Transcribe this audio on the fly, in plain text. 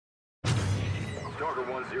Stalker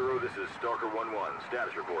 1-0, this is Stalker 1-1.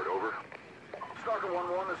 Status report, over. Stalker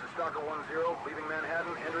 1-1, this is Stalker 1-0. Leaving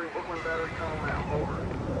Manhattan, entering Brooklyn Battery Tunnel now. Over.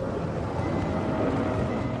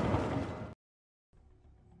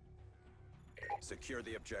 Secure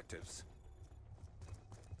the objectives.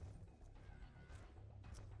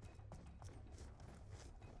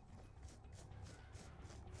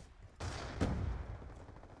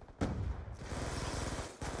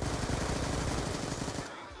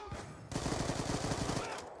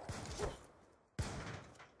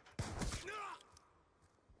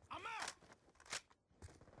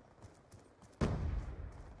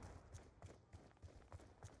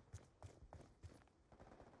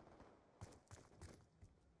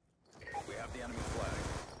 We have the enemy flag.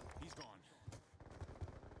 He's gone.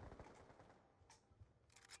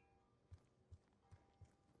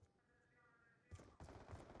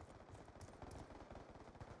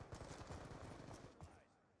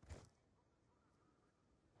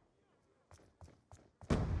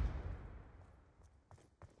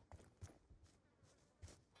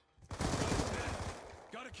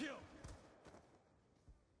 Got a kill.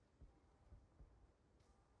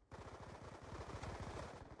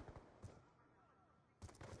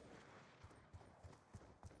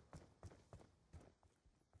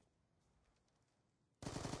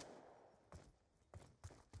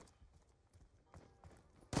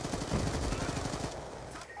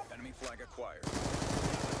 Enemy flag acquired.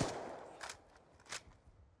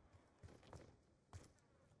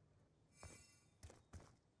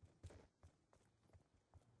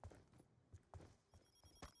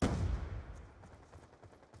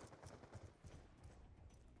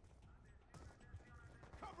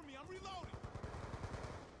 Cover me, I'm reloading!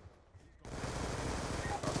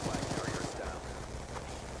 Our flag carrier's down.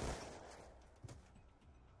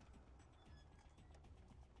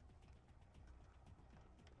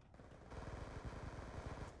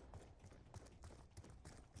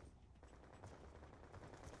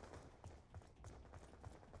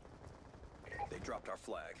 They dropped our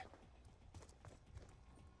flag.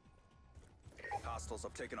 Hostiles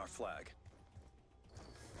have taken our flag.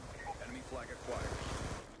 Enemy flag acquired.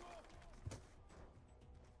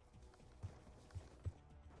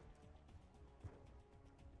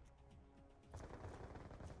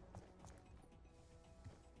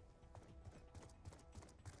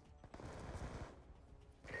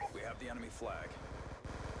 We have the enemy flag.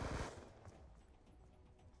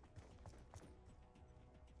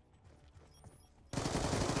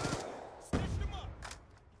 Stitch them up!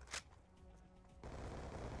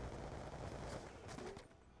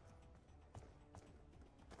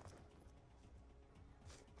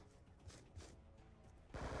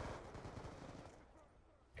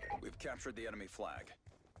 We've captured the enemy flag.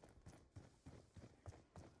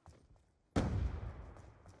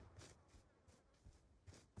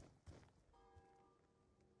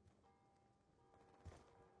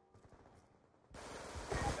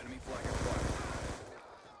 Enemy flag acquired.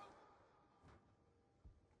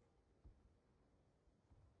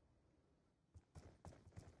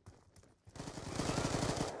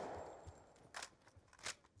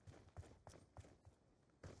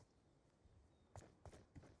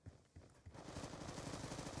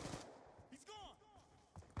 He's gone!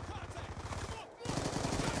 Contact! Come on, come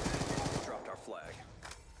on! Dropped our flag.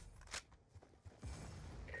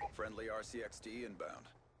 Friendly RCXD inbound.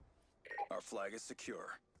 Our flag is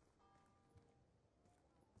secure.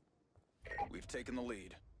 We've taken the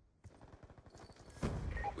lead.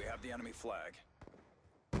 We have the enemy flag.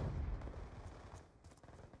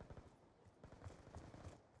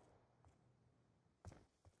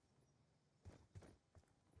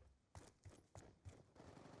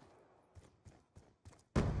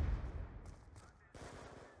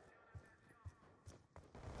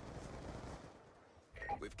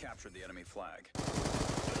 We've captured the enemy flag.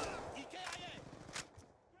 EKIA!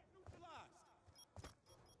 Threat neutralized!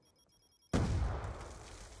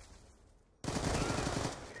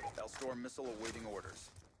 Hellstorm missile awaiting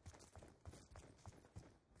orders.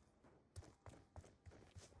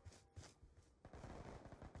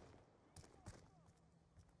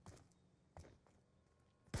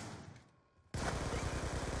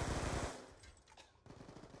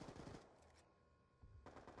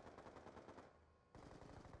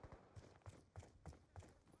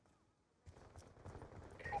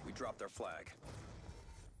 We dropped their flag.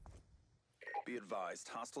 Be advised,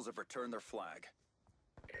 hostiles have returned their flag.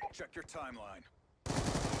 Check your timeline.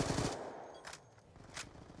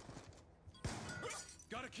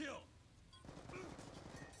 Got a kill!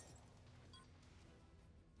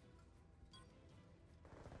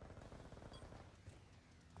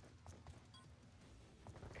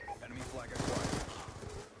 Enemy flag acquired.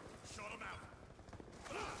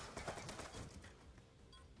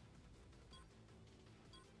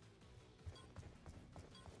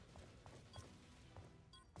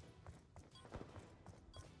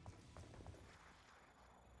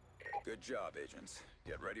 Good job, agents.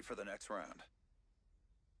 Get ready for the next round.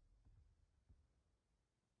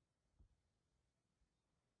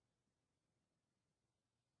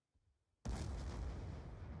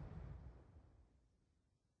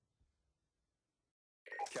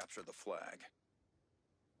 Capture the flag.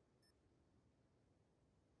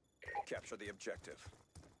 Capture the objective.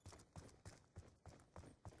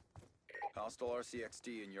 Hostile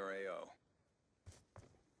RCXD in your AO.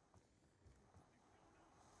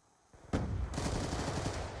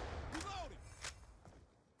 Reloading!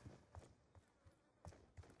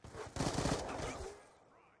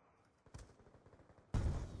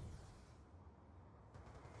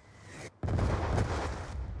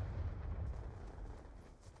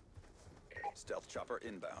 Stealth chopper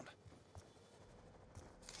inbound.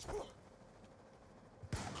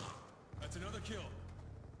 That's another kill.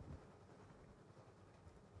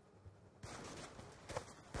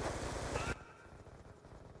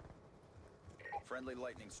 Friendly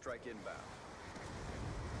lightning strike inbound.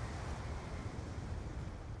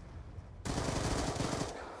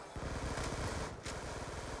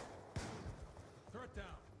 Threat down.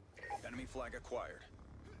 Enemy flag acquired.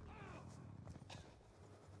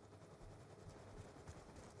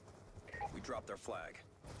 We dropped their flag.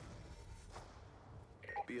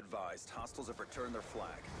 Be advised, hostiles have returned their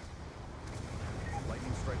flag.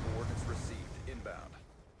 Lightning strike coordinates received. Inbound.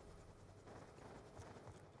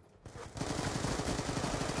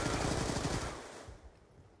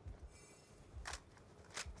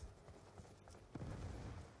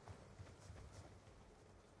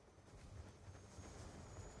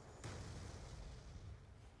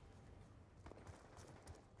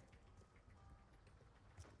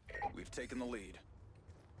 We've taken the lead.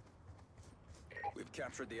 We've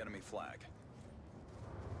captured the enemy flag.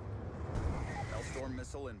 Hellstorm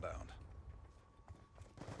missile inbound.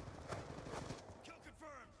 Kill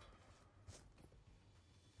confirmed.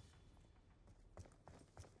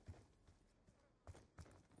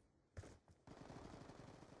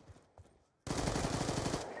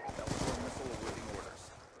 Hellstorm missile awaiting orders.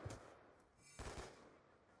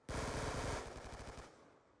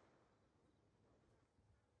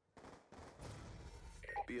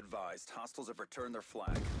 Be advised, hostiles have returned their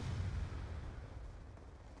flag.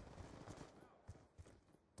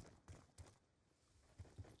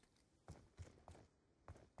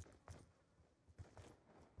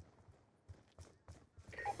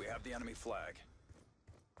 We have the enemy flag.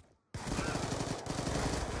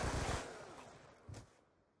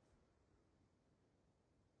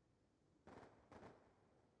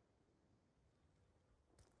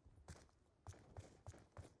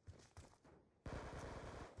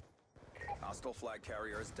 Hostile flag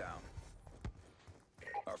carrier is down.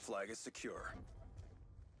 Our flag is secure.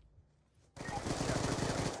 We captured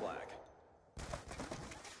the enemy flag.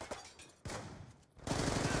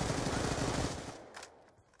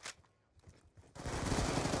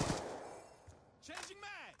 Changing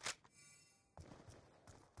mag.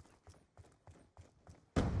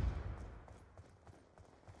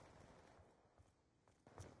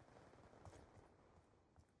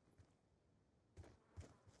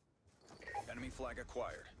 Enemy flag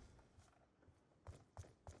acquired.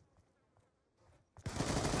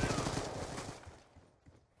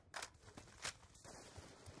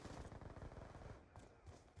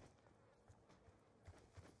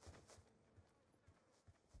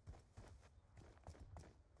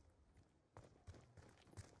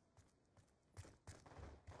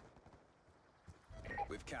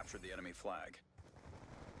 We've captured the enemy flag.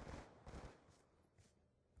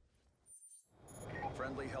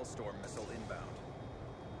 Friendly Hellstorm missile inbound.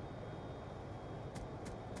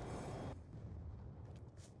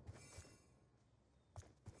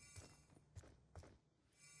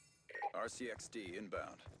 RCXD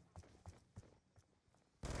inbound.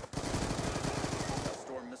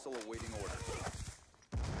 Hellstorm missile awaiting orders.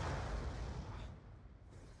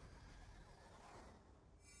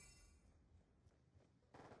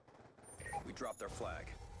 We dropped their flag.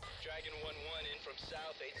 Dragon 1-1 in from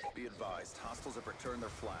south 8. Be advised, hostiles have returned their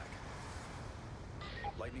flag.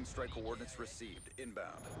 Lightning strike coordinates received.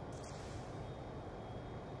 Inbound.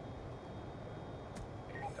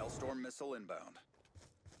 Hellstorm missile inbound.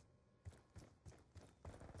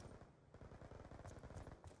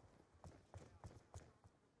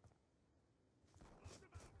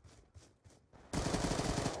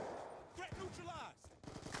 Threat neutralized.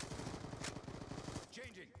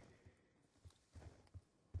 Changing.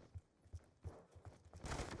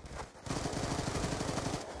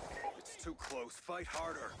 It's too close. Fight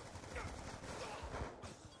harder.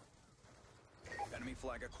 Enemy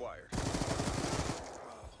flag acquired.